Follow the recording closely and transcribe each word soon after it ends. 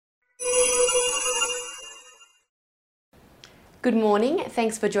Good morning.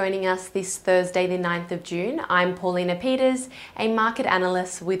 Thanks for joining us this Thursday, the 9th of June. I'm Paulina Peters, a market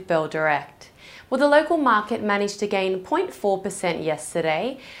analyst with Bell Direct. Well, the local market managed to gain 0.4%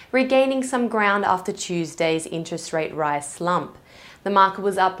 yesterday, regaining some ground after Tuesday's interest rate rise slump. The market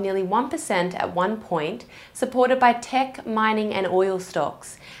was up nearly 1% at one point, supported by tech, mining and oil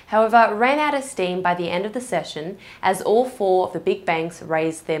stocks. However, ran out of steam by the end of the session as all four of the big banks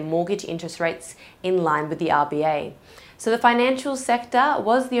raised their mortgage interest rates in line with the RBA. So the financial sector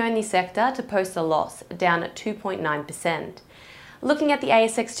was the only sector to post a loss, down at 2.9%. Looking at the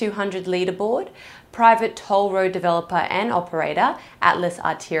ASX 200 leaderboard, private toll road developer and operator Atlas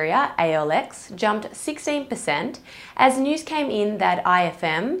Arteria, ALX, jumped 16% as news came in that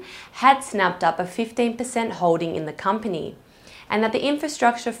IFM had snapped up a 15% holding in the company, and that the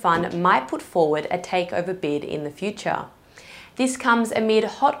infrastructure fund might put forward a takeover bid in the future. This comes amid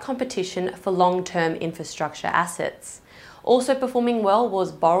hot competition for long-term infrastructure assets. Also performing well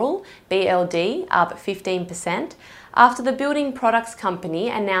was Boral, BLD, up 15%, after the building products company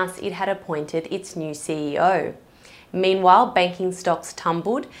announced it had appointed its new CEO. Meanwhile, banking stocks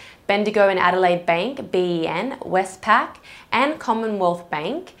tumbled. Bendigo and Adelaide Bank, BEN, Westpac and Commonwealth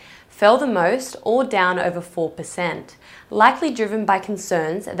Bank fell the most, all down over 4%, likely driven by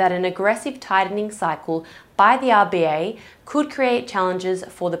concerns that an aggressive tightening cycle by the RBA could create challenges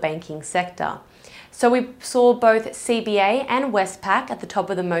for the banking sector. So we saw both CBA and Westpac at the top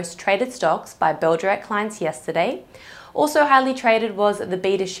of the most traded stocks by Bell Direct clients yesterday. Also highly traded was the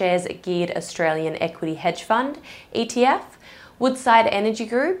BetaShares Geared Australian Equity Hedge Fund, ETF, Woodside Energy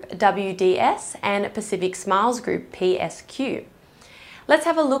Group, WDS, and Pacific Smiles Group, PSQ. Let's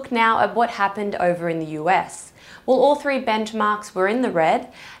have a look now at what happened over in the US. Well, all three benchmarks were in the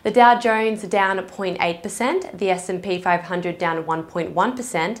red. The Dow Jones down 0.8%, the S&P 500 down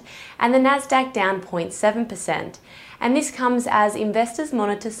 1.1%, and the Nasdaq down 0.7%. And this comes as investors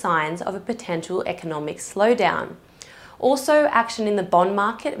monitor signs of a potential economic slowdown. Also, action in the bond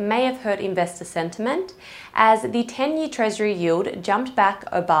market may have hurt investor sentiment as the 10-year Treasury yield jumped back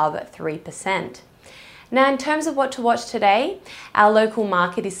above 3%. Now, in terms of what to watch today, our local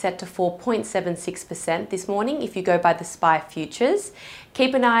market is set to fall 0.76% this morning if you go by the SPI futures.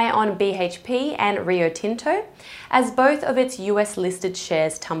 Keep an eye on BHP and Rio Tinto, as both of its US listed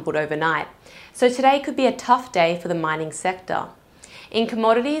shares tumbled overnight. So today could be a tough day for the mining sector. In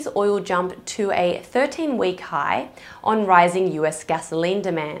commodities, oil jumped to a 13-week high on rising US gasoline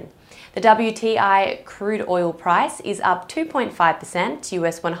demand. The WTI crude oil price is up 2.5% to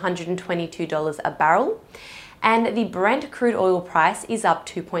US $122 a barrel, and the Brent crude oil price is up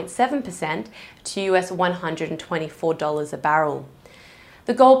 2.7% to US $124 a barrel.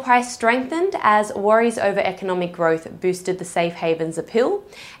 The gold price strengthened as worries over economic growth boosted the safe havens appeal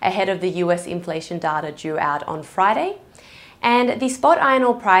ahead of the US inflation data due out on Friday. And the spot iron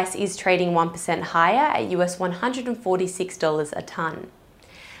ore price is trading 1% higher at US $146 a tonne.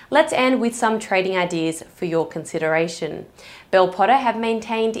 Let's end with some trading ideas for your consideration. Bell Potter have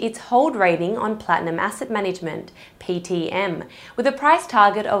maintained its hold rating on Platinum Asset Management, PTM, with a price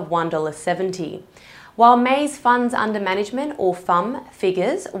target of $1.70. While May's funds under management, or FUM,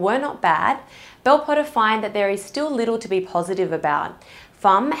 figures were not bad, Bell Potter find that there is still little to be positive about.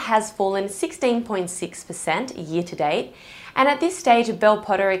 FUM has fallen 16.6% year to date, and at this stage, Bell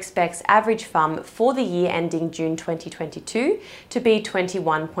Potter expects average FUM for the year ending June 2022 to be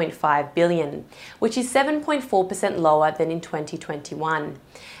 $21.5 billion, which is 7.4% lower than in 2021.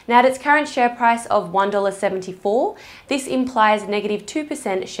 Now, at its current share price of $1.74, this implies negative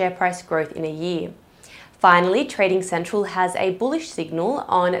 2% share price growth in a year. Finally, Trading Central has a bullish signal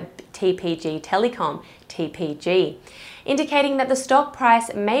on TPG Telecom, TPG, indicating that the stock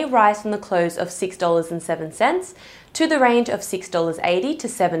price may rise from the close of $6.07 to the range of $6.80 to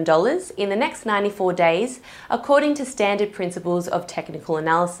 $7 in the next 94 days, according to standard principles of technical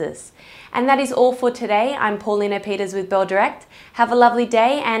analysis. And that is all for today. I'm Paulina Peters with Bell Direct. Have a lovely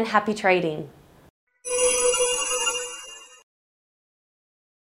day and happy trading.